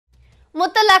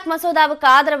முத்தலாக் மசோதாவுக்கு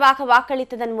ஆதரவாக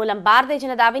வாக்களித்ததன் மூலம் பாரதிய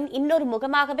ஜனதாவின் இன்னொரு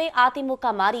முகமாகவே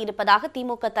அதிமுக மாறியிருப்பதாக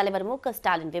திமுக தலைவர்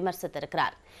மு.க.ஸ்டாலின்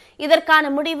விமர்சித்திருக்கிறார்.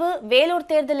 இதற்கான முடிவு வேலூர்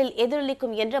தேர்தலில்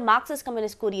எதிரொலிக்கும் என்று மார்க்சிஸ்ட்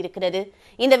கம்யூனிஸ்ட் கூறியிருக்கிறது.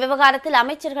 இந்த விவகாரத்தில்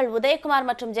அமைச்சர்கள் உதயகுமார்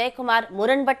மற்றும் ஜெயக்குமார்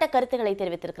முரண்பட்ட கருத்துக்களை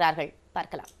தெரிவித்திருக்கிறார்கள்.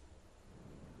 பார்க்கலாம்.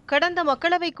 கடந்த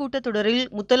மக்களவை கூட்டத்தொடரில்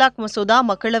முத்தலாக் மசோதா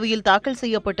மக்களவையில் தாக்கல்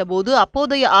செய்யப்பட்ட போது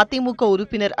அப்போதைய அதிமுக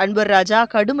உறுப்பினர் அன்வர் ராஜா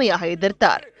கடுமையாக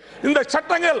எதிர்த்தார். இந்த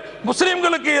சட்டங்கள்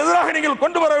முஸ்லிம்களுக்கு எதிராக நீங்கள்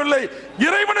கொண்டு வரவில்லை,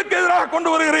 இறைவனுக்கு எதிராக கொண்டு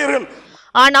வருகிறீர்கள்.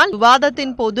 ஆனால்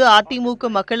விவாதத்தின் போது அதிமுக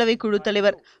மக்களவை குழு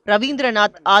தலைவர்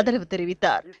ரவீந்திரநாத் ஆதரவு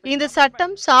தெரிவித்தார். இந்த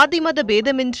சட்டம் சாதி மத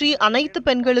பேதமின்றி அனைத்து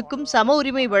பெண்களுக்கும் சம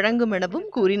உரிமை வழங்கும் எனவும்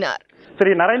கூறினார்.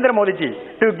 Sri Narendra Modiji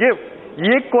to give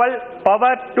equal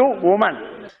power to Woman.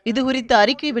 இதுகுறித்து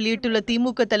அறிக்கை வெளியிட்டுள்ள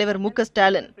திமுக தலைவர்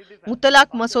மு.க.ஸ்டாலின்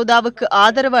முத்தலாக் மசோதாவுக்கு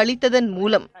ஆதரவு அளித்ததன்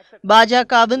மூலம்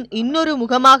பாஜகவின் இன்னொரு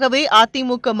முகமாகவே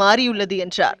அதிமுக மாறியுள்ளது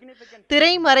என்றார்.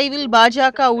 திரைமறைவில்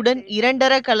பாஜகவுடன்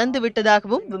இரண்டர கலந்து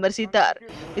விட்டதாகவும் விமர்சித்தார்.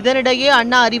 இதனிடையே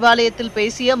அண்ணா அறிவாலயத்தில்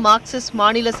பேசிய மார்க்சிஸ்ட்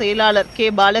மாநில செயலாளர் கே.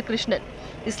 பாலகிருஷ்ணன்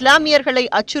இஸ்லாமியர்களை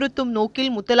அச்சுறுத்தும்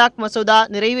நோக்கில் முத்தலாக் மசோதா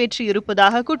நிறைவேற்றி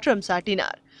இருப்பதாக குற்றம்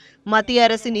சாட்டினார். மத்திய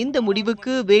அரசின் இந்த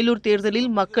முடிவுக்கு வேலூர் தேர்தலில்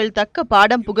மக்கள் தக்க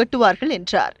பாடம் புகட்டுவார்கள்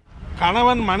என்றார்.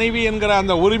 கணவன் மனைவி என்கிற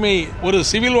அந்த உரிமை ஒரு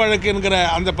சிவில் வழக்கு என்கிற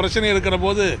அந்த பிரச்சனை இருக்கிற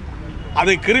போது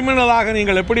அதை கிரிமினலாக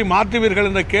நீங்கள் எப்படி மாற்றுவீர்கள்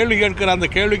என்ற கேள்வி கேட்கிற அந்த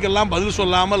கேள்விக்கெல்லாம் பதில்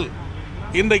சொல்லாமல்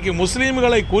இன்றைக்கு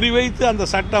முஸ்லீம்களை குறிவைத்து அந்த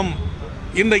சட்டம்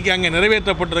இன்றைக்கு அங்கே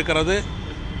நிறைவேற்றப்பட்டிருக்கிறது.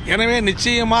 எனவே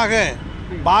நிச்சயமாக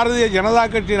பாரதிய ஜனதா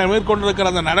கட்சியினர் மேற்கொண்டிருக்கிற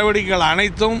அந்த நடவடிக்கைகள்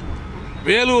அனைத்தும்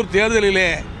வேலூர்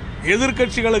தேர்தலிலே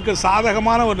எதிர்க்கட்சிகளுக்கு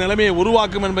சாதகமான ஒரு நிலைமையை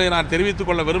உருவாக்கும் என்பதை நான் தெரிவித்துக்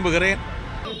கொள்ள விரும்புகிறேன்.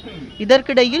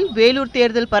 இதற்கிடையில் வேலூர்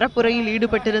தேர்தல் பரப்புரையில்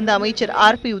ஈடுபட்டிருந்த அமைச்சர்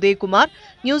ஆர்.பி. உதயகுமார்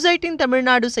நியூஸ்18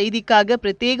 தமிழ்நாடு செய்திக்காக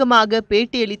பிரத்யேகமாக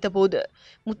பேட்டியளித்த போது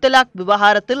முத்தலாக்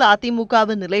விவகாரத்தில்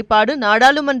அதிமுகவின் நிலைப்பாடு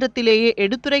நாடாளுமன்றத்திலேயே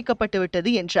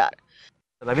எடுத்துரைக்கப்பட்டுவிட்டது என்றார்.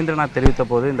 ரவீந்திரநாத் தெரிவித்த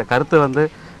போது இந்த கருத்து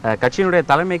கட்சியினுடைய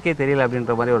தலைமைக்கே தெரியல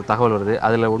அப்படின்ற மாதிரி ஒரு தகவல் வருது.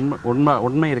 அதில்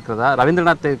உண்மை இருக்கிறதா?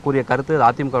 ரவீந்திரநாத் கூறிய கருத்து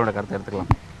அதிமுகவோட கருத்தை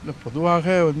எடுத்துக்கலாம். பொதுவாக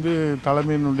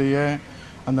தலைமையினுடைய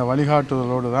அந்த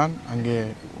வழிகாட்டுதலோடு தான் அங்கே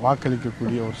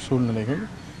வாக்களிக்கக்கூடிய ஒரு சூழ்நிலைகள்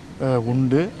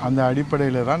உண்டு. அந்த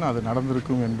அடிப்படையில் தான் அது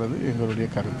நடந்திருக்கும் என்பது எங்களுடைய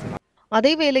கருத்து.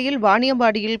 அதேவேளையில்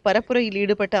வாணியம்பாடியில் பரப்புரையில்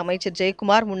ஈடுபட்ட அமைச்சர்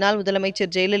ஜெயக்குமார் முன்னாள்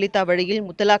முதலமைச்சர் ஜெயலலிதா வழியில்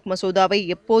முத்தலாக் மசோதாவை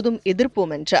எப்போதும்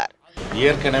எதிர்ப்போம் என்றார்.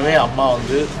 ஏற்கனவே அம்மா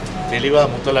தெளிவாக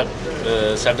முத்தலாக்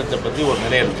சட்டத்தை பற்றி ஒரு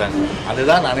நிலை எடுத்தாங்க.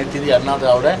 அதுதான் அனைத்து இந்திய அண்ணா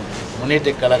திராவிட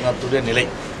முன்னேற்ற கழகத்துடைய நிலை.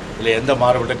 இதில் எந்த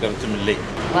மாறுபட்ட கருத்தும் இல்லை.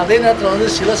 அதே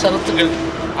நேரத்தில் சில சரத்துகள்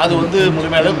அது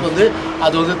முழுமைய அளவுக்கு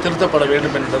அது திருத்தப்பட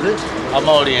வேண்டும் என்பது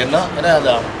அம்மாவுடைய எண்ணம். ஏன்னா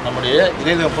அது நம்முடைய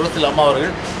இதே புறத்தில் அம்மா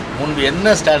அவர்கள் முன்பு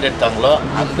என்ன ஸ்டாண்ட் எடுத்தாங்களோ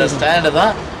அந்த ஸ்டாண்டை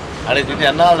தான் அனைத்து இந்திய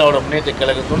அண்ணா திராவிட முன்னேற்ற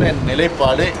கழகத்துடைய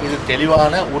நிலைப்பாடு. இது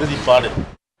தெளிவான உறுதிப்பாடு.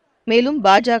 மேலும்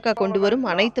பாஜக கொண்டுவரும்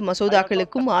அனைத்து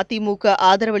மசோதாக்களுக்கும் அதிமுக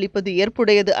ஆதரவளிப்பது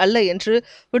ஏற்புடையது அல்ல என்று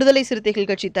விடுதலை சிறுத்தைகள்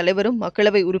கட்சி தலைவரும்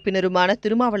மக்களவை உறுப்பினருமான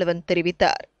திருமாவளவன்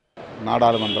தெரிவித்தார்.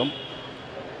 நாடாளுமன்றம்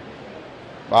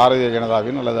பாரதிய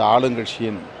ஜனதாவின் அல்லது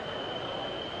ஆளுங்கட்சியின்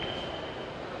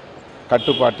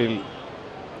கட்டுப்பாட்டில்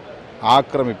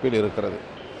ஆக்கிரமிப்பில் இருக்கிறது.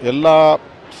 எல்லா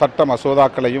சட்ட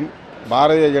மசோதாக்களையும்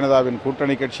பாரதிய ஜனதாவின்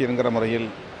கூட்டணி கட்சி என்கிற முறையில்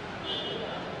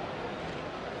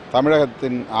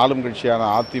தமிழகத்தின் ஆளும் கட்சியான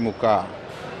அதிமுக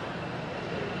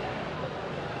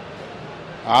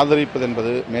ஆதரிப்பது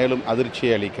என்பது மேலும்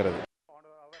அதிர்ச்சியை அளிக்கிறது.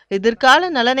 எதிர்கால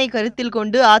நலனை கருத்தில்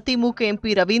கொண்டு அதிமுக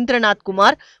எம்பி ரவீந்திரநாத்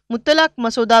குமார் முத்தலாக்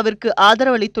மசோதாவிற்கு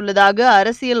ஆதரவளித்துள்ளதாக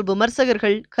அரசியல்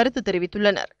விமர்சகர்கள் கருத்து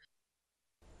தெரிவித்துள்ளனர்.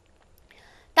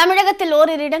 தமிழகத்தில்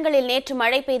ஓரிரு இடங்களில் நேற்று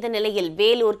மழை பெய்த நிலையில்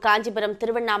வேலூர், காஞ்சிபுரம்,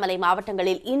 திருவண்ணாமலை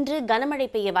மாவட்டங்களில் இன்று கனமழை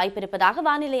பெய்ய வாய்ப்பிருப்பதாக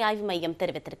வானிலை ஆய்வு மையம்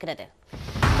தெரிவித்திருக்கிறது.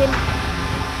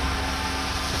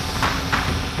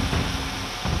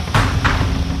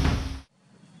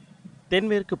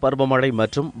 தென்மேற்கு பருவமழை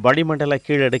மற்றும் வளிமண்டல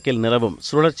கீழடுக்கில் நிலவும்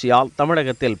சுழற்சியால்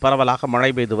தமிழகத்தில் பரவலாக மழை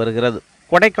பெய்து வருகிறது.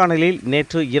 கொடைக்கானலில்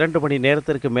நேற்று 2 மணி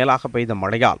நேரத்திற்கு மேலாக பெய்த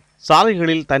மழையால்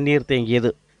சாலைகளில் தண்ணீர்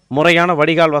தேங்கியது. முறையான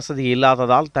வடிகால் வசதி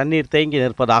இல்லாததால் தண்ணீர் தேங்கி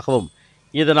நிற்பதாகவும்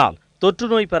இதனால்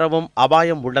தொற்றுநோய் பெறவும்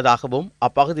அபாயம் உள்ளதாகவும்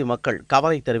அப்பகுதி மக்கள்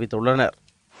கவலை தெரிவித்துள்ளனர்.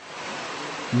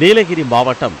 நீலகிரி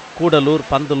மாவட்டம் கூடலூர்,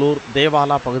 பந்தலூர்,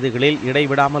 தேவாலா பகுதிகளில்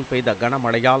இடைவிடாமல் பெய்த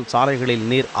கனமழையால் சாலைகளில்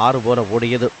நீர் ஆறு போல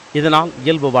ஓடியது. இதனால்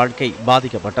இயல்பு வாழ்க்கை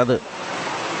பாதிக்கப்பட்டது.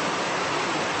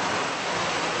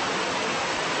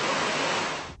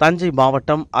 தஞ்சை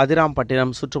மாவட்டம்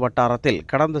அதிராம்பட்டினம் சுற்றுவட்டாரத்தில்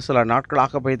கடந்த சில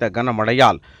நாட்களாக பெய்த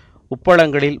கனமழையால்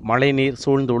உப்பளங்களில் மழைநீர்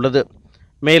சூழ்ந்துள்ளது.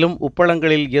 மேலும்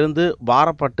உப்பளங்களில் இருந்து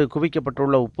வாரப்பட்டு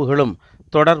குவிக்கப்பட்டுள்ள உப்புகளும்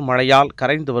தொடர் மழையால்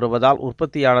கரைந்து வருவதால்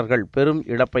உற்பத்தியாளர்கள் பெரும்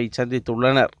இழப்பை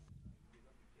சந்தித்துள்ளனர்.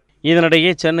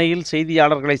 இதனிடையே சென்னையில்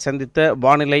செய்தியாளர்களை சந்தித்த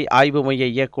வானிலை ஆய்வு மைய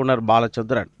இயக்குநர்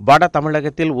பாலச்சந்திரன் வட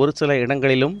தமிழகத்தில் ஒரு சில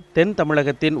இடங்களிலும் தென்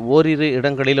தமிழகத்தின் ஓரிரு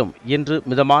இடங்களிலும் இன்று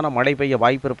மிதமான மழை பெய்ய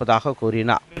வாய்ப்பிருப்பதாக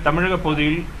கூறினார். தமிழக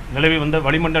பகுதியில் நிலவி வந்த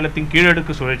வளிமண்டலத்தின்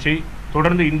கீழடுக்கு சுழற்சி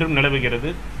தொடர்ந்து இன்றும்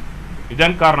நிலவுகிறது.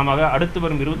 இதன் காரணமாக அடுத்து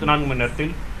வரும் 24 மணி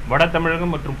நேரத்தில் வட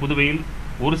தமிழகம் மற்றும் புதுவையில்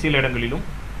ஒரு சில இடங்களிலும்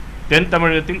தென்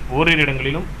தமிழகத்தில் ஓரிரு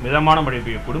இடங்களிலும் மிதமான மழை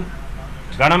பெய்யக்கூடும்.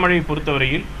 கனமழையை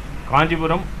பொறுத்தவரையில்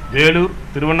காஞ்சிபுரம், வேலூர்,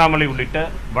 திருவண்ணாமலை உள்ளிட்ட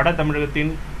வட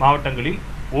தமிழகத்தின் மாவட்டங்களில்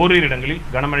ஓரிரு இடங்களில்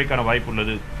கனமழைக்கான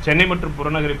வாய்ப்புள்ளது. சென்னை மற்றும்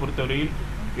புறநகரை பொறுத்தவரையில்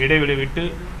இடைவெளி விட்டு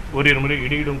ஓரிரு முறை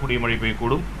இடியுடன் கூடிய மழை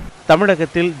பெய்யக்கூடும்.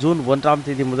 தமிழகத்தில் ஜூன் 1ஆம்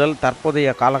தேதி முதல்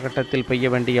தற்போதைய காலகட்டத்தில் பெய்ய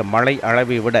வேண்டிய மழை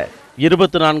அளவை விட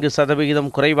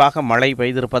 24% குறைவாக மழை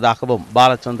பெய்திருப்பதாகவும்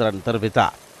பாலச்சந்திரன்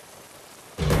தெரிவித்தார்.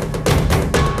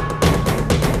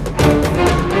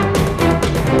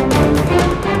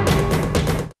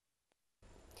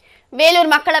 வேலூர்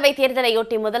மக்களவைத்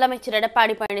தேர்தலையொட்டி முதலமைச்சர்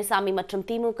எடப்பாடி பழனிசாமி மற்றும்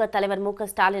திமுக தலைவர்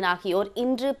மு.க.ஸ்டாலின் ஆகியோர்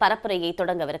இன்று பரப்புரையை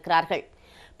தொடங்கவிருக்கிறார்கள்.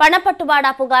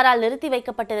 பணப்பட்டுவாடா புகாரால் நிறுத்தி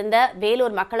வைக்கப்பட்டிருந்த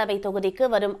வேலூர் மக்களவைத் தொகுதிக்கு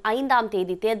வரும் 5ஆம்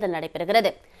தேதி தேர்தல்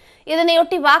நடைபெறுகிறது.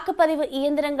 இதனையொட்டி வாக்குப்பதிவு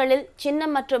இயந்திரங்களில்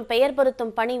சின்னம் மற்றும் பெயர்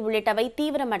பொருத்தும் பணி உள்ளிட்டவை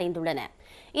தீவிரமடைந்துள்ளன.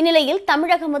 இந்நிலையில்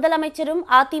தமிழக முதலமைச்சரும்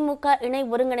அதிமுக இணை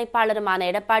ஒருங்கிணைப்பாளருமான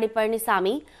எடப்பாடி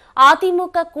பழனிசாமி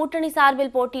அதிமுக கூட்டணி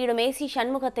சார்பில் போட்டியிடும் ஏசி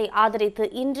சண்முகத்தை ஆதரித்து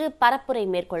இன்று பரப்புரை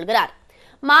மேற்கொள்கிறார்.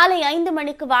 மாலை 5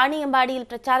 மணிக்கு வாணியம்பாடியில்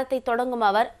பிரச்சாரத்தை தொடங்கும்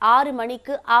அவர் 6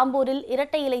 மணிக்கு ஆம்பூரில்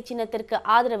இரட்டை இலை சின்னத்திற்கு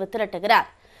ஆதரவு திரட்டுகிறார்.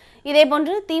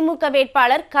 இதேபோன்று திமுக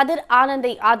வேட்பாளர் கதிர்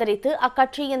ஆனந்தை ஆதரித்து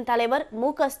அக்கட்சியின் தலைவர்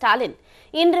மு.க.ஸ்டாலின்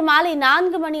இன்று மாலை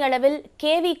 4 மணி அளவில்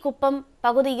கேவி குப்பம்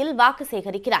பகுதியில் வாக்கு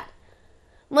சேகரிக்கிறார்.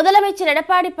 முதலமைச்சர்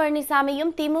எடப்பாடி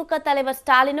பழனிசாமியும் திமுக தலைவர்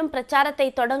ஸ்டாலினும் பிரச்சாரத்தை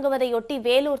தொடங்குவதையொட்டி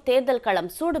வேலூர் தேர்தல் களம்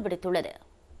சூடுபிடித்துள்ளது.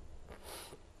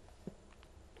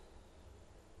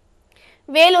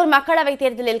 வேலூர் மக்களவைத்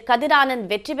தேர்தலில் கதிர் ஆனந்த்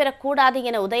வெற்றி பெறக்கூடாது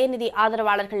என உதயநிதி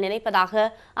ஆதரவாளர்கள் நினைப்பதாக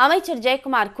அமைச்சர்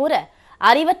ஜெயக்குமார் கூற,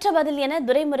 அறிவற்ற பதில் என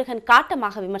துரைமுருகன்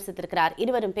காட்டமாக விமர்சித்திருக்கிறார்.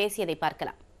 இருவரும் பேசியதை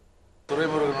பார்க்கலாம்.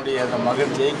 துரைமுருகனுடைய அந்த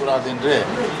மகன் ஜெயக்கூடாது என்று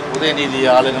உதயநிதி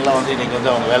ஆளுங்கள்லாம் இன்னைக்கு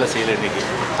அவங்க வேலை செய்யல. இன்னைக்கு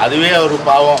அதுவே அவர்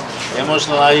பாவம்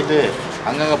எமோஷனல் ஆகிட்டு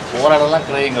அங்கங்கே போராடலாம்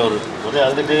கிடையுங்க. அவர் ஒரே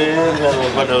அழுதுகிட்டே இருக்கார்.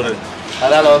 பட் அவர்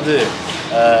அதனால்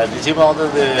நிச்சயமாக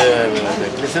இந்த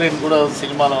கிளிசரின் கூட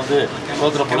சினிமாவில்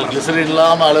தோற்றப்படும். கிளிசரின்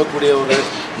இல்லாமல் அழகக்கூடிய ஒரு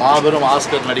மாபெரும்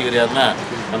ஆஸ்கர் நடிகர் யாருன்னா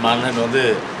நம்ம அண்ணன்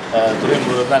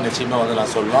துரைமுருகன் தான் நிச்சயமாக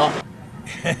நான் சொல்லலாம்.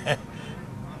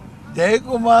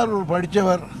 ஜெயக்குமார் ஒரு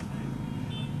படித்தவர்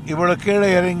இவ்வளோ கீழே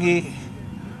இறங்கி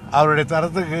அவருடைய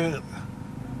தரத்துக்கு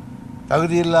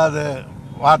தகுதியில்லாத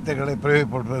வார்த்தைகளை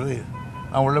பிரயோகப்படுறது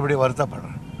நான் உள்ளபடி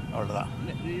வருத்தப்படுறேன். அவ்வளோதான்.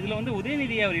 இதில்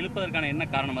உதயநிதியை அவர் இழுப்பதற்கான என்ன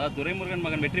காரணம்? அதாவது துரைமுருகன்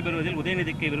மகன் வெற்றி பெறுவதில்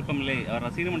உதயநிதிக்கு விருப்பமில்லை, அவர்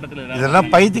ரசிகர் மன்றத்தில்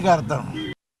இதெல்லாம் பைத்தியக்காரத்தனம்.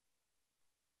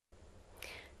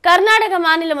 கர்நாடக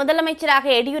மாநில முதலமைச்சராக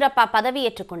எடியூரப்பா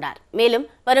பதவியேற்றுக் கொண்டார். மேலும்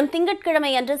வரும்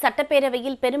திங்கட்கிழமை அன்று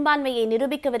சட்டப்பேரவையில் பெரும்பான்மையை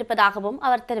நிரூபிக்கவிருப்பதாகவும்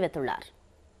அவர் தெரிவித்துள்ளார்.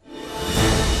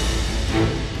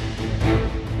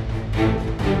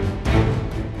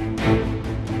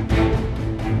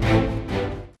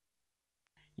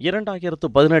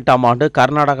 2018ஆம் ஆண்டு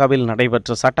கர்நாடகாவில்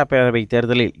நடைபெற்ற சட்டப்பேரவை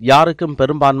தேர்தலில் யாருக்கும்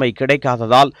பெரும்பான்மை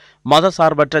கிடைக்காததால்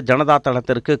மதசார்பற்ற ஜனதா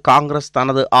தளத்திற்கு காங்கிரஸ்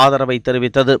தனது ஆதரவை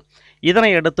தெரிவித்தது.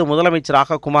 இதனையடுத்து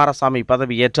முதலமைச்சராக குமாரசாமி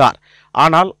பதவியேற்றார்.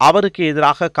 ஆனால் அவருக்கு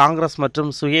எதிராக காங்கிரஸ்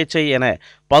மற்றும் சுயேச்சை என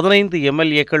 15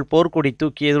 எம்எல்ஏக்கள் போர்க்கொடி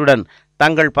தூக்கியதுடன்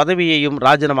தங்கள் பதவியையும்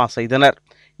ராஜினாமா செய்தனர்.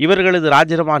 இவர்களது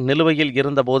ராஜினாமா நிலுவையில்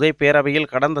இருந்தபோதே பேரவையில்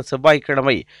கடந்த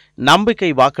செவ்வாய்க்கிழமை நம்பிக்கை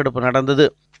வாக்கெடுப்பு நடந்தது.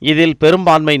 இதில்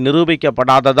பெரும்பான்மை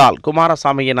நிரூபிக்கப்படாததால்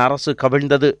குமாரசாமியின் அரசு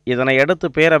கவிழ்ந்தது. இதனையடுத்து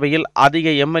பேரவையில் அதிக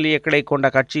எம்எல்ஏக்களை கொண்ட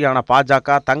கட்சியான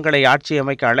பாஜக தங்களை ஆட்சி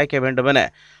அமைக்க அழைக்க வேண்டுமென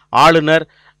ஆளுநர்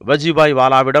வஜுபாய்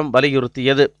வாலாவிடம்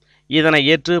வலியுறுத்தியது. இதனை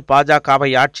ஏற்று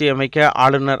பாஜகவை ஆட்சி அமைக்க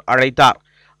ஆளுநர் அழைத்தார்.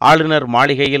 ஆளுநர்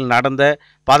மாளிகையில் நடந்த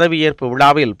பதவியேற்பு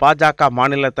விழாவில் பாஜக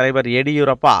மாநில தலைவர்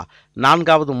எடியூரப்பா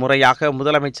 4வது முறையாக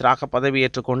முதலமைச்சராக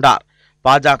பதவியேற்றுக் கொண்டார்.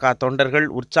 பாஜக தொண்டர்கள்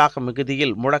உற்சாக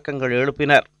மிகுதியில் முழக்கங்கள்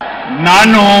எழுப்பினர்.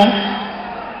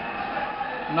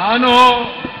 ನಾನು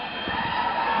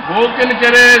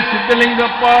ಗೋಕಿಲಕೆರೆ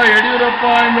ಸಿದ್ದಲಿಂಗಪ್ಪ ಯಡಿಯೂರಪ್ಪ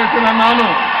ಎಂಬ ನಾನು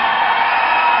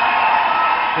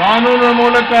ಕಾನೂನು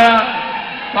ಮೂಲಕ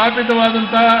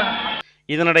ಸ್ಥಾಪಿತವಾದಂತಹ.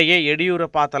 இதனிடையே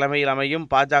எடியூரப்பா தலைமையில் அமையும்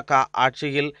பாஜக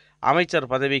ஆட்சியில் அமைச்சர்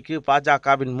பதவிக்கு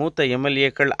பாஜகவின் மூத்த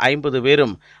எம்எல்ஏக்கள் 50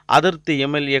 பேரும் அதிருப்தி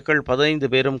எம்எல்ஏக்கள் 15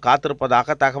 பேரும்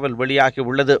காத்திருப்பதாக தகவல்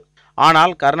வெளியாகியுள்ளது.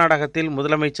 ஆனால் கர்நாடகத்தில்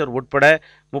முதலமைச்சர் உட்பட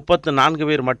 34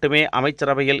 பேர் மட்டுமே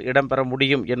அமைச்சரவையில் இடம்பெற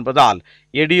முடியும் என்பதால்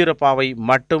எடியூரப்பாவை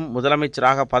மட்டும்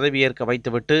முதலமைச்சராக பதவியேற்க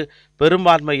வைத்துவிட்டு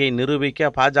பெரும்பான்மையை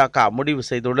நிரூபிக்க பாஜக முடிவு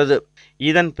செய்துள்ளது.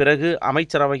 இதன் பிறகு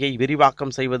அமைச்சரவையை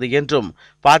விரிவாக்கம் செய்வது என்றும்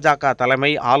பாஜக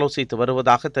தலைமை ஆலோசித்து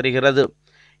வருவதாக தெரிகிறது.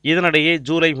 இதனிடையே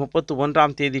ஜூலை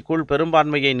 31ஆம் தேதிக்குள்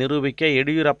பெரும்பான்மையை நிரூபிக்க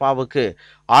எடியூரப்பாவுக்கு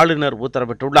ஆளுநர்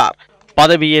உத்தரவிட்டுள்ளார்.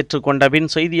 பதவியேற்றுக் கொண்டபின்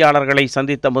செய்தியாளர்களை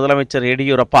சந்தித்த முதலமைச்சர்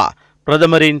எடியூரப்பா,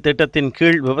 பிரதமரின் திட்டத்தின்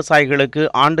கீழ் விவசாயிகளுக்கு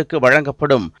ஆண்டுக்கு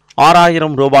வழங்கப்படும்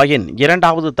 6000 ரூபாயின்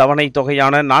 2வது தவணை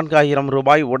தொகையான 4000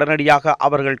 ரூபாய் உடனடியாக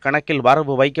அவர்கள் கணக்கில்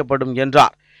வரவு வைக்கப்படும்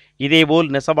என்றார். இதேபோல்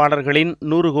நெசவாளர்களின்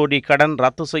 100 கோடி கடன்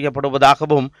ரத்து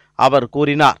செய்யப்படுவதாகவும் அவர்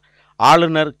கூறினார்.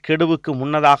 ஆளுநர் கெடுவுக்கு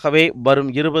முன்னதாகவே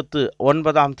வரும்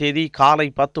 29ஆம் தேதி காலை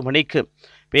 10 மணிக்கு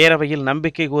பேரவையில்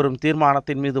நம்பிக்கை கோரும்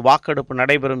தீர்மானத்தின் மீது வாக்கெடுப்பு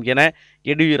நடைபெறும் என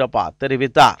எடியூரப்பா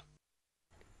தெரிவித்தார்.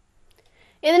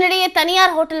 இதனிடையே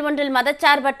தனியார் ஹோட்டல் ஒன்றில்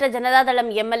மதச்சார்பற்ற ஜனதாதளம்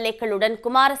எம்எல்ஏக்களுடன்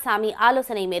குமாரசாமி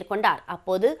ஆலோசனை மேற்கொண்டார்.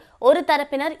 அப்போது ஒரு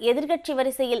தரப்பினர் எதிர்க்கட்சி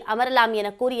வரிசையில் அமரலாம் என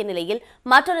கூறிய நிலையில்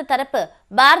மற்றொரு தரப்பு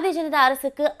பாரதிய ஜனதா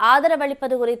அரசுக்கு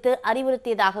ஆதரவளிப்பது குறித்து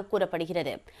அறிவுறுத்தியதாக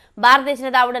கூறப்படுகிறது. பாரதிய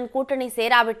ஜனதாவுடன் கூட்டணி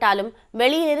சேராவிட்டாலும்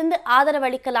வெளியிலிருந்து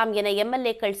ஆதரவளிக்கலாம் என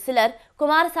எம்எல்ஏக்கள் சிலர்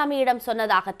குமாரசாமியிடம்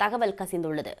சொன்னதாக தகவல்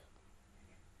கசிந்துள்ளது.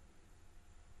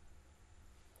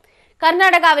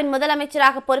 கர்நாடகாவின்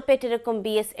முதலமைச்சராக பொறுப்பேற்றிருக்கும்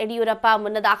பிஎஸ் எடியூரப்பா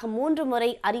முன்னதாக 3 முறை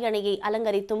அரியணையை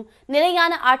அலங்கரித்தும்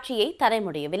நிலையான ஆட்சியை தர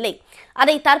முடியவில்லை.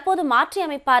 அதை தற்போது மாற்றி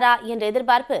அமைப்பாரா என்ற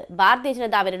எதிர்பார்ப்பு பாரதிய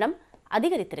ஜனதாவிடம்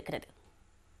அதிகரித்திருக்கிறது.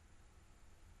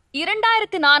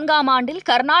 2004ஆம் ஆண்டில்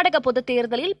கர்நாடக பொதுத்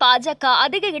தேர்தலில் பாஜக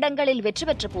அதிக இடங்களில் வெற்றி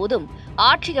பெற்ற போதும்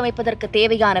ஆட்சி அமைப்பதற்கு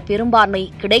தேவையான பெரும்பான்மை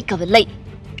கிடைக்கவில்லை.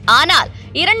 ஆனால்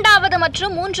 2வது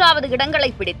மற்றும் 3வது இடங்களை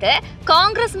பிடித்த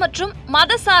காங்கிரஸ் மற்றும்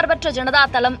மதசார்பற்ற ஜனதா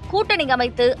தளம் கூட்டணி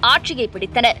அமைத்து ஆட்சியை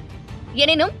பிடித்தனர்.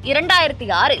 எனினும்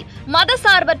 2006இல்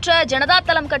மதசார்பற்ற ஜனதா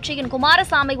தளம் கட்சியின்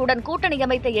குமாரசாமியுடன் கூட்டணி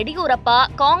அமைத்த எடியூரப்பா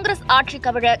காங்கிரஸ் ஆட்சி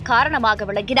கவிழ காரணமாக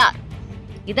விளங்கினார்.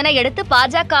 இதனையடுத்து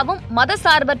பாஜகவும்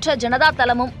மதசார்பற்ற ஜனதா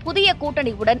தளமும் புதிய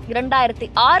கூட்டணியுடன்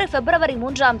 2006 பிப்ரவரி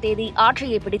 3ஆம் தேதி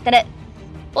ஆட்சியை பிடித்தனர்.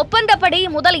 ஒப்பந்தப்படி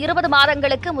முதல் 20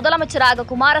 மாதங்களுக்கு முதலமைச்சராக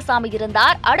குமாரசாமி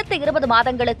இருந்தார். அடுத்த 20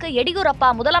 மாதங்களுக்கு எடியூரப்பா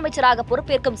முதலமைச்சராக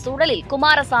பொறுப்பேற்கும் சூழலில்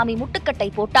குமாரசாமி முட்டுக்கட்டை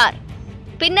போட்டார்.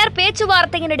 பின்னர்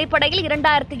பேச்சுவார்த்தையின் அடிப்படையில்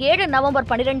 2007 நவம்பர்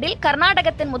 12இல்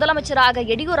கர்நாடகத்தின் முதலமைச்சராக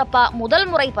எடியூரப்பா முதல்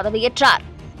முறை பதவியேற்றார்.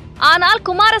 ஆனால்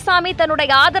குமாரசாமி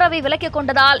தன்னுடைய ஆதரவை விலக்கிக்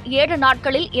கொண்டதால் 7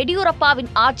 நாட்களில்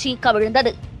எடியூரப்பாவின் ஆட்சி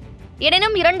கவிழ்ந்தது.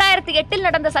 எனினும் 2008இல்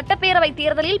நடந்த சட்டப்பேரவை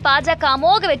தேர்தலில் பாஜக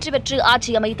அமோக வெற்றி பெற்று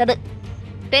ஆட்சி அமைத்தது.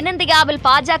 தென்னிந்தியாவில்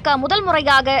பாஜக முதல்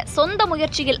முறையாக சொந்த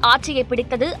முயற்சியில் ஆட்சியை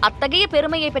பிடித்தது. அத்தகைய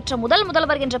பெருமையை பெற்ற முதல்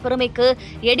முதல்வர் என்ற பெருமைக்கு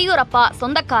எடியூரப்பா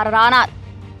சொந்தக்காரரானார்.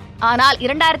 ஆனால்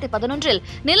 2011இல்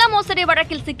நில மோசடி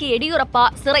வழக்கில் சிக்கிய எடியூரப்பா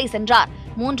சிறை சென்றார்.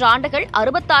 3 ஆண்டுகள்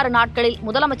 66 நாட்களில்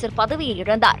முதலமைச்சர் பதவியை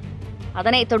இழந்தார்.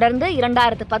 அதனைத் தொடர்ந்து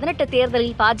 2018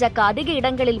 தேர்தலில் பாஜக அதிக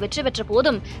இடங்களில் வெற்றி பெற்ற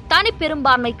போதும் தனி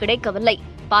பெரும்பான்மை கிடைக்கவில்லை.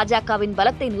 பாஜகவின்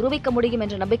பலத்தை நிரூபிக்க முடியும்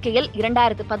என்ற நம்பிக்கையில்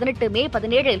 2018 மே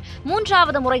 17இல்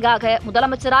 3வது முறையாக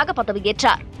முதலமைச்சராக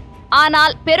பதவியேற்றார்.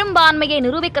 ஆனால் பெரும்பான்மையை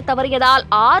நிரூபிக்க தவறியதால்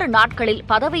 6 நாட்களில்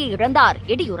பதவியை இழந்தார்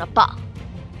எடியூரப்பா.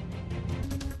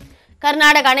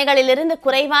 கர்நாடக அணைகளிலிருந்து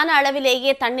குறைவான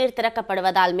அளவிலேயே தண்ணீர்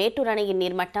திறக்கப்படுவதால் மேட்டூர் அணையின்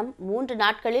நீர்மட்டம் 3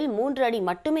 நாட்களில் 3 அடி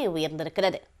மட்டுமே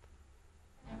உயர்ந்திருக்கிறது.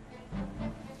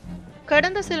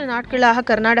 கடந்த சில நாட்களாக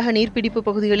கர்நாடக நீர்பிடிப்பு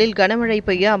பகுதிகளில் கனமழை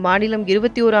பெய்ய அம்மாநிலம்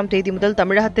 21ஆம் தேதி முதல்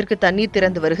தமிழகத்திற்கு தண்ணீர்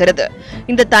திறந்து வருகிறது.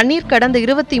 இந்த தண்ணீர் கடந்த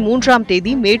 23ஆம்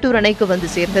தேதி மேட்டூர் அணைக்கு வந்து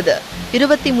சேர்ந்தது.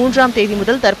 23ஆம் தேதி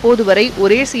முதல் தற்போது வரை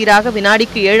ஒரே சீராக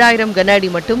வினாடிக்கு 7000 கன அடி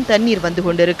மட்டும் தண்ணீர் வந்து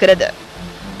கொண்டிருக்கிறது.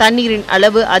 தண்ணீரின்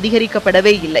அளவு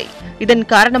அதிகரிக்கப்படவே இல்லை. இதன்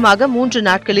காரணமாக 3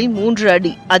 நாட்களில் 3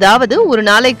 அடி, அதாவது ஒரு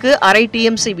நாளைக்கு அரை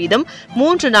டிஎம்சி வீதம்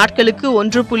 3 நாட்களுக்கு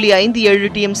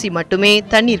 1.57 டிஎம்சி மட்டுமே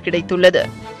தண்ணீர் கிடைத்துள்ளது.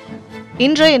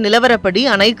 இன்றைய நிலவரப்படி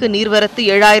அணைக்கு நீர்வரத்து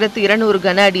 7200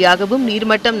 கன அடியாகவும்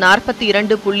நீர்மட்டம்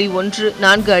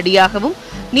 42.14 அடியாகவும்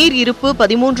நீர் இருப்பு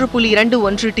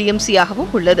 13.21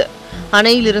 டிஎம்சியாகவும் உள்ளது.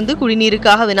 அணையிலிருந்து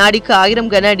குடிநீருக்காக வினாடிக்கு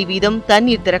 1000 கன அடி வீதம்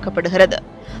தண்ணீர் திறக்கப்படுகிறது.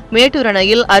 மேட்டூர்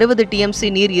அணையில் 60 டிஎம்சி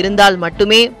நீர் இருந்தால்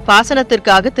மட்டுமே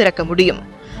பாசனத்திற்காக திறக்க முடியும்.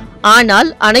 ஆனால்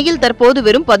அணையில் தற்போது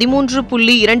வெறும்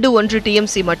 13.21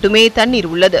 டிஎம்சி மட்டுமே தண்ணீர்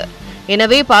உள்ளது.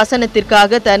 எனவே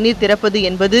பாசனத்திற்காக தண்ணீர் திறப்பது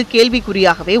என்பது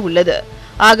கேள்விக்குறியாகவே உள்ளது.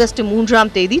 ஆகஸ்ட்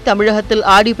 3ஆம் தேதி தமிழகத்தில்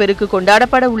ஆடிப்பெருக்கு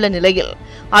கொண்டாடப்பட உள்ள நிலையில்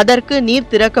அதற்கு நீர்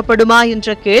திறக்கப்படுமா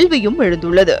என்ற கேள்வியும்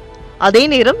எழுந்துள்ளது. அதே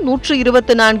நேரம்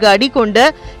 124 அடி கொண்ட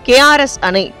KRS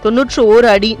அணை 91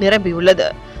 அடி நிரம்பியுள்ளது.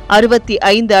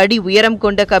 65 அடி உயரம்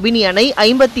கொண்ட கபினி அணை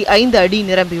 55 அடி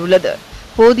நிரம்பியுள்ளது.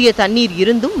 போதிய தண்ணீர்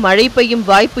இருந்தும் மழை பெய்யும்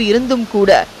வாய்ப்பு இருந்தும்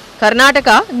கூட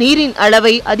கர்நாடகா நீரின்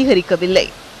அளவை அதிகரிக்கவில்லை.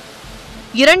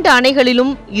 2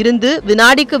 அணைகளிலும் இருந்து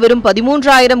வினாடிக்கு வெறும்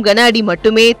 13000 கன அடி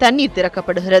மட்டுமே தண்ணீர்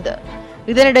திறக்கப்படுகிறது.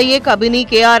 இதனிடையே கபினி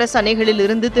KRS அணைகளில்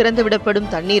இருந்து திறந்துவிடப்படும்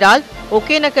தண்ணீரால்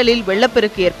ஒகேனக்கலில்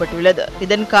வெள்ளப்பெருக்கு ஏற்பட்டுள்ளது.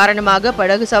 இதன் காரணமாக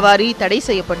படகு சவாரி தடை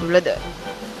செய்யப்பட்டுள்ளது.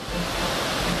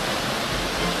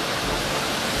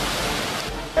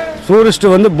 டூரிஸ்ட்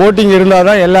வந்து போட்டிங் இருந்தால்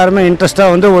தான் எல்லாருமே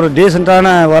இன்ட்ரெஸ்ட்டாக வந்து ஒரு டீசெண்டான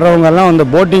வரவங்கெல்லாம் வந்து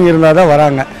போட்டிங் இருந்தால் தான்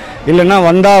வராங்க. இல்லைன்னா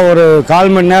வந்தால் ஒரு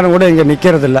 1/4 மணி நேரம் கூட இங்கே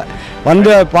நிற்கிறதில்ல.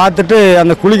 வந்து பார்த்துட்டு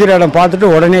அந்த குளிக்கிற இடம்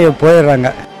பார்த்துட்டு உடனே போயிடுறாங்க.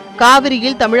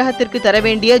 காவிரியில் தமிழகத்திற்கு தர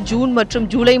வேண்டிய ஜூன் மற்றும்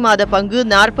ஜூலை மாத பங்கு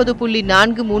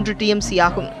 40.43 TMC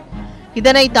ஆகும்.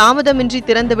 இதனை தாமதமின்றி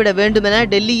திறந்துவிட வேண்டுமென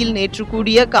டெல்லியில் நேற்று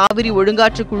கூடிய காவிரி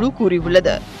ஒழுங்காற்று குழு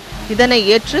கூறியுள்ளது. இதனை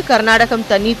ஏற்று கர்நாடகம்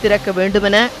தண்ணீர் திறக்க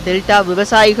வேண்டுமென டெல்டா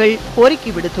விவசாயிகள்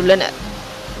கோரிக்கை விடுத்துள்ளனர்.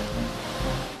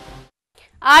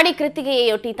 ஆடி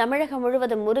கிருத்திகையையொட்டி தமிழகம்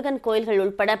முழுவதும் முருகன் கோயில்கள்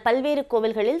உட்பட பல்வேறு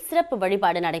கோவில்களில் சிறப்பு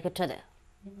வழிபாடு நடைபெற்றது.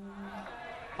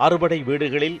 அறுபடை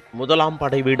வீடுகளில் முதலாம்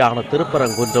படை வீடான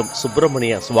திருப்பரங்குன்றம்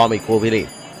சுப்பிரமணிய சுவாமி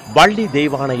கோவிலில் வள்ளி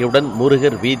தெய்வானையுடன்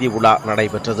முருகர் வீதி உலா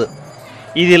நடைபெற்றது.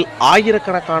 இதில்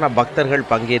ஆயிரக்கணக்கான பக்தர்கள்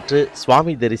பங்கேற்று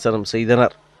சுவாமி தரிசனம்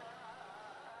செய்தனர்.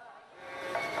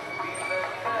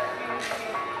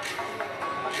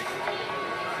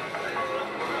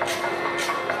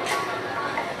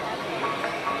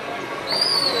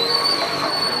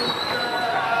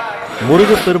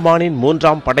 முருகப்பெருமானின்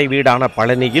 3ஆம் படை வீடான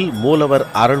பழனியில் மூலவர்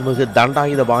அருள்மிகு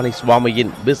தண்டாயுதபாணி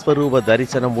சுவாமியின் விஸ்வரூப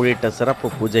தரிசனம் உள்ளிட்ட சிறப்பு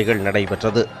பூஜைகள்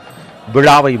நடைபெற்றது.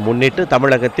 விழாவை முன்னிட்டு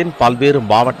தமிழகத்தின் பல்வேறு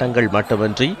மாவட்டங்கள்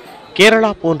மட்டுமின்றி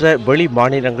கேரளா போன்ற வெளி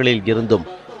மாநிலங்களில் இருந்தும்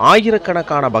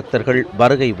ஆயிரக்கணக்கான பக்தர்கள்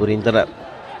வருகை புரிந்தனர்.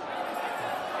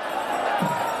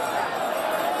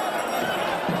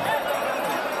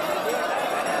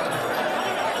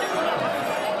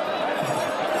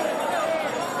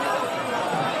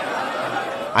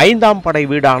 ஐந்தாம் படை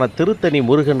வீடான திருத்தணி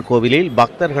முருகன் கோவிலில்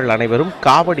பக்தர்கள் அனைவரும்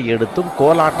காவடி எடுத்தும்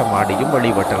கோலாட்டம் ஆடியும்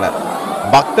வழிபட்டனர்.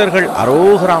 பக்தர்கள்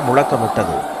அரோகரா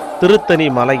முழக்கமிட்டது திருத்தணி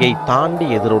மலையை தாண்டி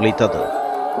எதிரொலித்தது.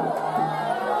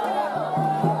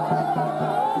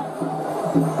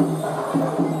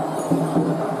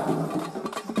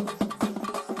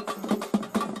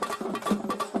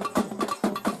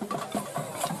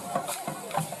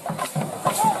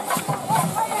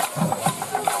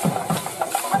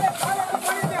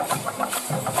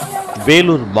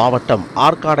 வேலூர் மாவட்டம்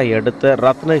ஆற்காடை அடுத்த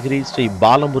ரத்னகிரி ஸ்ரீ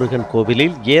பாலமுருகன்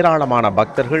கோவிலில் ஏராளமான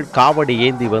பக்தர்கள் காவடி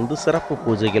ஏந்தி வந்து சிறப்பு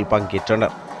பூஜையில்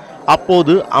பங்கேற்றனர்.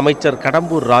 அப்போது அமைச்சர்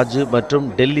கடம்பூர் ராஜு மற்றும்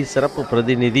டெல்லி சிறப்பு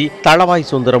பிரதிநிதி தளவாய்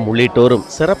சுந்தரம் உள்ளிட்டோரும்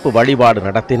சிறப்பு வழிபாடு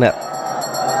நடத்தினர்.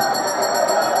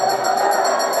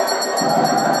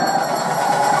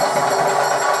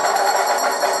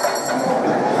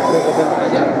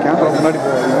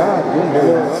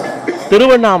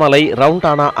 திருவண்ணாமலை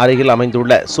ரவுண்டானா அருகில்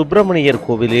அமைந்துள்ள சுப்பிரமணியர்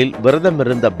கோவிலில்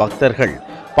விரதமிருந்த பக்தர்கள்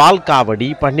பால் காவடி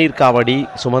பன்னீர் காவடி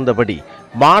சுமந்தபடி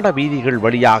மாட வீதிகள்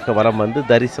வழியாக வலம் வந்து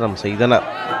தரிசனம் செய்தனர்.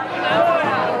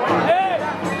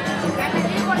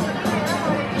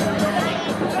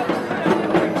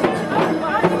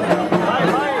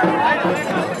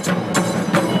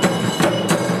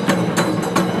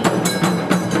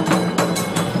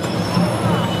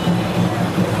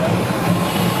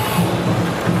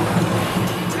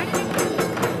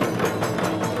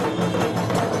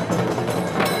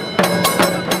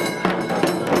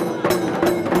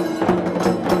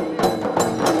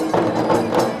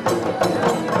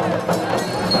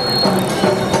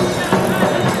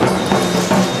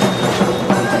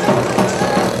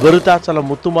 விருத்தாச்சலம்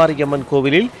முத்துமாரியம்மன்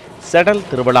கோவிலில் செடல்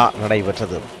திருவிழா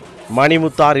நடைபெற்றது.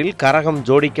 மணிமுத்தாரில் கரகம்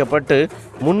ஜோடிக்கப்பட்டு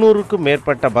 300க்கும்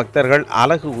மேற்பட்ட பக்தர்கள்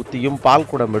அலகு ஊத்தியும்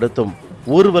பால்குடம் எடுத்தும்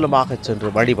ஊர்வலமாக சென்று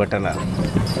வழிபட்டனர்.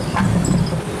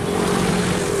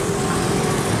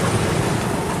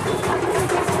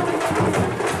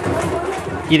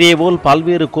 இதேபோல்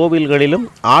பல்வேறு கோவில்களிலும்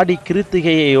ஆடி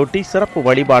கிருத்திகையையொட்டி சிறப்பு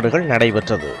வழிபாடுகள்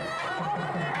நடைபெற்றது.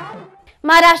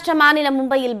 மகாராஷ்டிரா மாநிலம்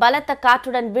மும்பையில் பலத்த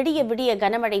காற்றுடன் விடிய விடிய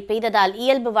கனமழை பெய்ததால்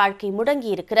இயல்பு வாழ்க்கை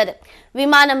முடங்கியிருக்கிறது.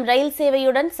 விமானம் ரயில்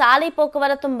சேவையுடன் சாலை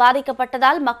போக்குவரத்தும்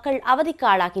பாதிக்கப்பட்டதால் மக்கள் அவதிக்கு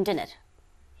ஆளாகின்றனர்.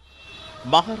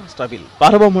 மகாராஷ்டிராவில்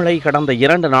பருவமழை கடந்த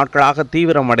 2 நாட்களாக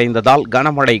தீவிரமடைந்ததால்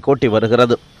கனமழை கொட்டி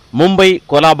வருகிறது. மும்பை,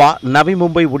 கொலாபா, நவி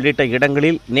மும்பை உள்ளிட்ட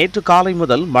இடங்களில் நேற்று காலை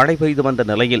முதல் மழை பெய்து வந்த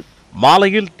நிலையில்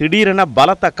மாலையில் திடீரென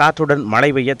பலத்த காற்றுடன்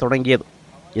மழை பெய்ய தொடங்கியது.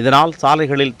 இதனால்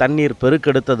சாலைகளில் தண்ணீர்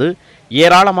பெருக்கெடுத்தது.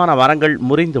 ஏராளமான மரங்கள்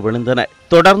முறிந்து விழுந்தன.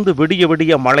 தொடர்ந்து விடிய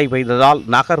விடிய மழை பெய்ததால்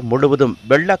நகர் முழுவதும்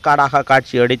வெள்ளக்காடாக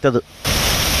காட்சியளித்தது.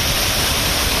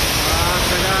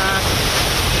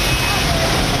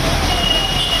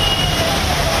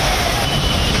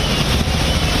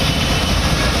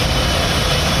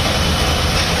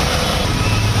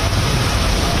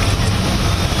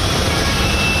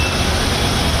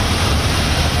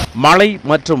 மழை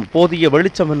மற்றும் போதிய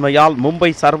வெளிச்சமின்மையால் மும்பை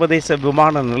சர்வதேச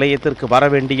விமான நிலையத்திற்கு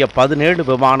வரவேண்டிய 17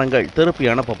 விமானங்கள் திருப்பி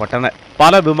அனுப்பப்பட்டன.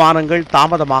 பல விமானங்கள்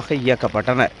தாமதமாக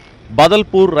இயக்கப்பட்டன.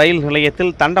 பதல்பூர் ரயில்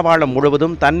நிலையத்தில் தண்டவாளம்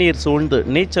முழுவதும் தண்ணீர் சூழ்ந்து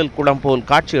நீச்சல் குளம் போல்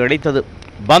காட்சியளித்தது.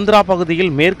 பந்த்ரா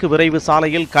பகுதியில் மேற்கு விரைவு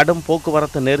சாலையில் கடும்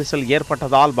போக்குவரத்து நெரிசல்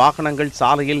ஏற்பட்டதால் வாகனங்கள்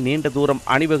சாலையில் நீண்ட தூரம்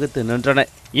அணிவகுத்து நின்றன.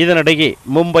 இதனிடையே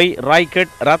மும்பை,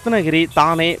 ராய்கட், ரத்னகிரி,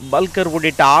 தானே, பல்கர்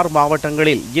உள்ளிட்ட 6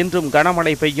 மாவட்டங்களில் இன்றும்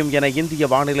கனமழை பெய்யும் என இந்திய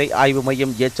வானிலை ஆய்வு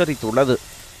மையம் எச்சரித்துள்ளது.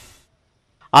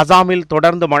 அசாமில்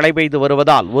தொடர்ந்து மழை பெய்து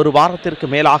வருவதால் ஒரு வாரத்திற்கு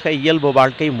மேலாக இயல்பு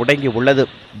வாழ்க்கை முடங்கியுள்ளது.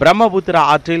 பிரம்மபுத்திரா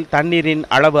ஆற்றில் தண்ணீரின்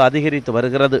அளவு அதிகரித்து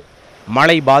வருகிறது.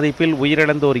 மழை பாதிப்பில்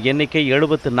உயிரிழந்தோர் எண்ணிக்கை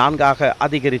 74ஆக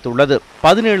அதிகரித்துள்ளது.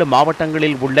 17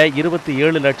 மாவட்டங்களில் உள்ள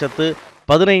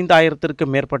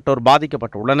 27,15,000த்திற்கும் மேற்பட்டோர்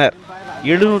பாதிக்கப்பட்டுள்ளனர்.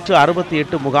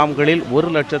 768 முகாம்களில்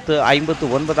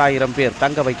 1,59,000 பேர்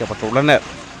தங்க வைக்கப்பட்டுள்ளனர்.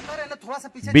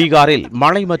 பீகாரில்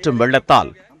மழை மற்றும்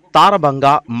வெள்ளத்தால்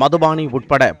தாரபங்கா, மதுபானி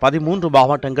உட்பட 13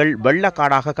 மாவட்டங்கள்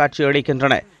வெள்ளக்காடாக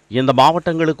காட்சியளிக்கின்றன. இந்த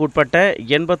மாவட்டங்களுக்கு உட்பட்ட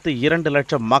 82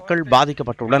 லட்சம் மக்கள்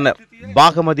பாதிக்கப்பட்டுள்ளனர்.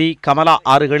 பாகமதி, கமலா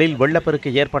ஆறுகளில் வெள்ளப்பெருக்கு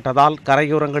ஏற்பட்டதால்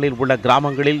கரையோரங்களில் உள்ள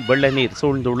கிராமங்களில் வெள்ள நீர்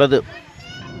சூழ்ந்துள்ளது.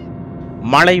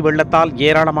 மழை வெள்ளத்தால்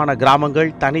ஏராளமான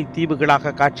கிராமங்கள் தனி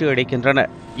தீவுகளாக காட்சியளிக்கின்றன.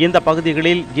 இந்த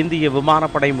பகுதிகளில் இந்திய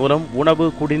விமானப்படை மூலம் உணவு,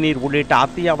 குடிநீர் உள்ளிட்ட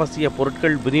அத்தியாவசிய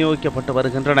பொருட்கள் விநியோகிக்கப்பட்டு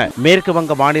வருகின்றன. மேற்கு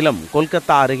வங்க மாநிலம்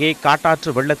கொல்கத்தா அருகே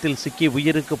காட்டாற்று வெள்ளத்தில் சிக்கி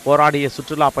உயிருக்கு போராடிய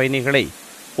சுற்றுலா பயணிகளை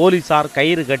போலீசார்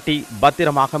கயிறு கட்டி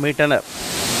பத்திரமாக மீட்டனர்.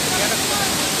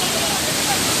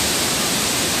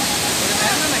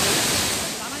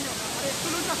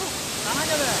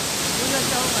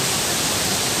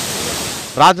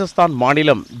 ராஜஸ்தான்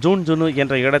மாநிலம் ஜூன்ஜுனு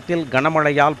என்ற இடத்தில்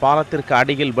கனமழையால் பாலத்திற்கு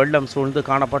அடியில் வெள்ளம் சூழ்ந்து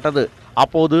காணப்பட்டது.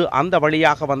 அப்போது அந்த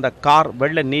வழியாக வந்த கார்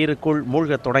வெள்ள நீருக்குள்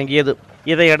மூழ்கத் தொடங்கியது.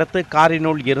 இதையடுத்து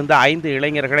காரினுள் இருந்த 5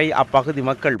 இளைஞர்களை அப்பகுதி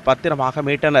மக்கள் பத்திரமாக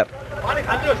மீட்டனர்.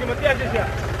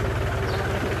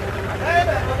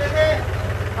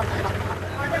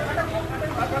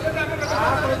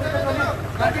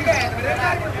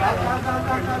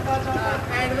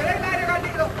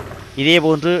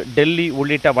 இதேபோன்று டெல்லி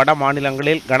உள்ளிட்ட வட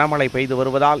மாநிலங்களில் கனமழை பெய்து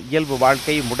வருவதால் இயல்பு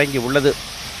வாழ்க்கை முடங்கியுள்ளது.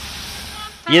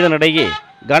 இதனிடையே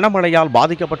கனமழையால்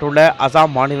பாதிக்கப்பட்டுள்ள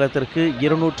அசாம் மாநிலத்திற்கு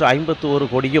 251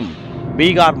 கோடியும்,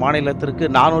 பீகார் மாநிலத்திற்கு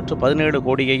 417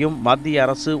 கோடியையும் மத்திய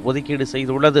அரசு ஒதுக்கீடு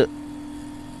செய்துள்ளது.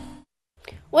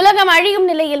 உலகம் அழியும்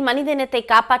நிலையில் மனித இனத்தை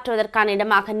காப்பாற்றுவதற்கான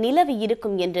இடமாக நிலவு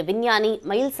இருக்கும் என்று விஞ்ஞானி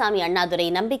மயில்சாமி அண்ணாதுரை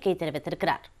நம்பிக்கை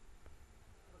தெரிவித்திருக்கிறார்.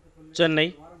 சென்னை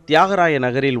தியாகராய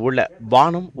நகரில் உள்ள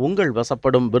வானம் உங்கள்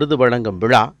வசப்படும் விருது வழங்கும்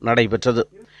விழா நடைபெற்றது.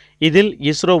 இதில்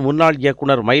இஸ்ரோ முன்னாள்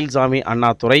இயக்குனர் மயில்சாமி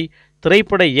அண்ணாதுரை,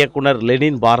 திரைப்பட இயக்குனர்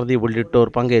லெனின் பாரதி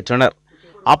உள்ளிட்டோர் பங்கேற்றனர்.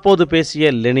 அப்போது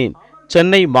பேசிய லெனின்,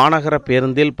 சென்னை மாநகர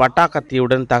பேருந்தில்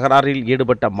பட்டாக்கத்தியுடன் தகராறில்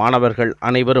ஈடுபட்ட மாணவர்கள்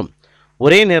அனைவரும்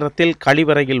ஒரே நேரத்தில்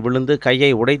கழிவறையில் விழுந்து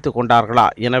கையை உடைத்து கொண்டார்களா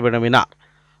என வினவினார்.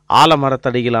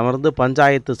 ஆலமரத்தடியில் அமர்ந்து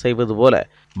பஞ்சாயத்து செய்வது போல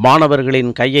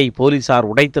மாணவர்களின் கையை போலீசார்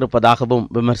உடைத்திருப்பதாகவும்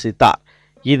விமர்சித்தார்.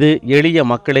 இது எளிய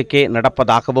மக்களுக்கே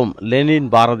நடப்பதாகவும் லெனின்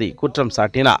பாரதி குற்றம்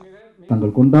சாட்டினார்.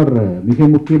 தங்கள் கொண்டாடுற மிக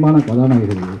முக்கியமான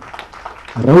கதாநாயகர்கள்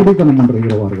ரவுடித்தனம் பண்ற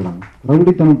ஹீரோவா இருக்கிறாங்க.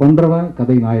 ரவுடித்தனம் பண்றவன்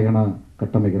கதை நாயகனா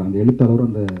கட்டமைக்கிறாங்க. அந்த எழுத்தாளரும்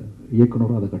அந்த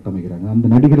இயக்குனரும் அதை கட்டமைக்கிறாங்க. அந்த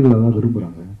நடிகர்கள் அதான்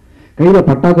விரும்புறாங்க. கையில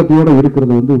பட்டாக்கத்தையோட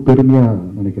இருக்கிறத பெருமையா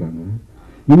நினைக்கிறாங்க.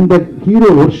 இந்த ஹீரோ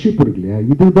வொர்ஷிப் இருக்கு இல்லையா,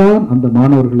 இதுதான் அந்த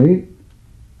மாணவர்களை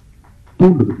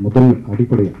தூண்டுது முதல்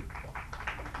அடிப்படையா.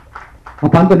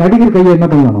 அப்ப அந்த நடிகர் கையை என்ன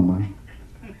பண்ணலாம், நம்ம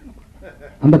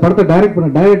அந்த படத்தை டைரக்ட் பண்ண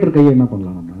டைரக்டர் கையை என்ன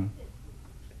பண்ணலாம், நம்ம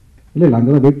இல்ல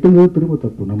அங்கதான் வெட்டுங்கிறது திரும்ப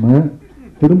தப்பு. நம்ம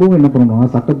திரும்பவும் என்ன பண்ணணும்,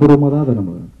 சட்டப்பூர்வமா தான் அதை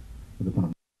நம்ம இது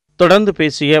பண்ணணும். தொடர்ந்து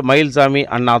பேசிய மயில்சாமி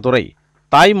அண்ணாதுரை,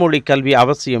 தாய்மொழி கல்வி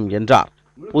அவசியம் என்றார்.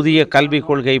 புதிய கல்விக்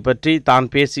கொள்கை பற்றி தான்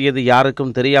பேசியது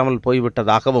யாருக்கும் தெரியாமல்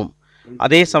போய்விட்டதாகவும்,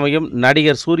 அதே சமயம்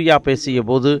நடிகர் சூர்யா பேசிய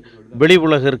போது வெளி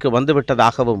உலகிற்கு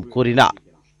வந்துவிட்டதாகவும் கூறினார்.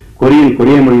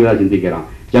 கொரிய மொழியில் சிந்திக்கிறான்,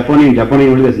 ஜப்பானிய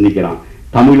மொழியில் சிந்திக்கிறான்,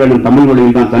 தமிழ்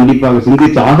மொழியில் தான் கண்டிப்பாக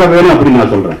சிந்திச்சு ஆக வேணும் அப்படின்னு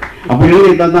நான் சொல்றேன். அப்படி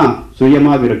இருந்தால் தான்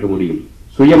சுயமாக இருக்க முடியும்.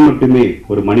 சுயம் மட்டுமே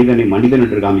ஒரு மனிதனை மனிதன்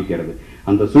என்று காமிக்கிறது.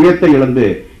 அந்த சுயத்தை இழந்து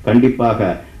கண்டிப்பாக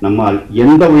நம்மால்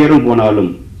எந்த உயரம்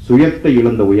போனாலும் சுயத்தை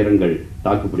இழந்த உயரங்கள்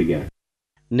தாக்குப்பிடிக்க.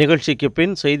 நிகழ்ச்சிக்கு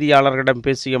பின் செய்தியாளர்களிடம்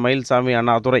பேசிய மயில்சாமி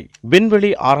அண்ணாதுரை,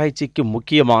 விண்வெளி ஆராய்ச்சிக்கு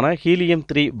முக்கியமான ஹீலியம்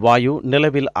 3 வாயு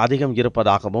நிலவில் அதிகம்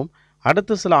இருப்பதாகவும்,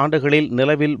 அடுத்த சில ஆண்டுகளில்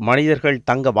நிலவில் மனிதர்கள்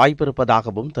தங்க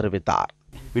வாய்ப்பிருப்பதாகவும் தெரிவித்தார்.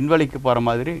 விண்வெளிக்கு போகிற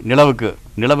மாதிரி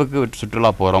நிலவுக்கு சுற்றுலா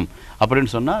போகிறோம் அப்படின்னு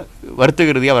சொன்னால்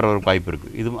வருத்துகிருதியாக வர வாய்ப்பு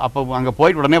இருக்குது. இது அப்போ அங்கே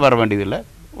போயிட்டு உடனே வர வேண்டியதில்லை,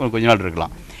 கொஞ்ச நாள்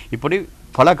இருக்கலாம். இப்படி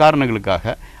பல காரணங்களுக்காக,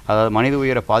 அதாவது மனித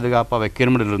உயிரை பாதுகாப்பாக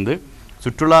வைக்கிறமிலிருந்து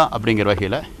சுற்றுலா அப்படிங்கிற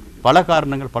வகையில் பல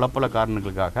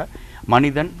காரணங்களுக்காக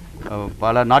மனிதன்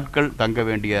பல நாட்கள் தங்க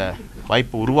வேண்டிய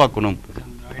வாய்ப்பு உருவாக்கணும்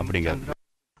அப்படிங்கிறது.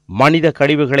 மனித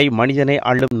கழிவுகளை மனிதனே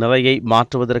அள்ளும் நிலையை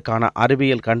மாற்றுவதற்கான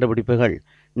அறிவியல் கண்டுபிடிப்புகள்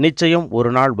நிச்சயம் ஒரு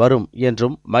நாள் வரும்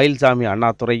என்றும் மயில்சாமி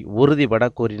அண்ணாதுரை உறுதிபட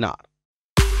கூறினார்.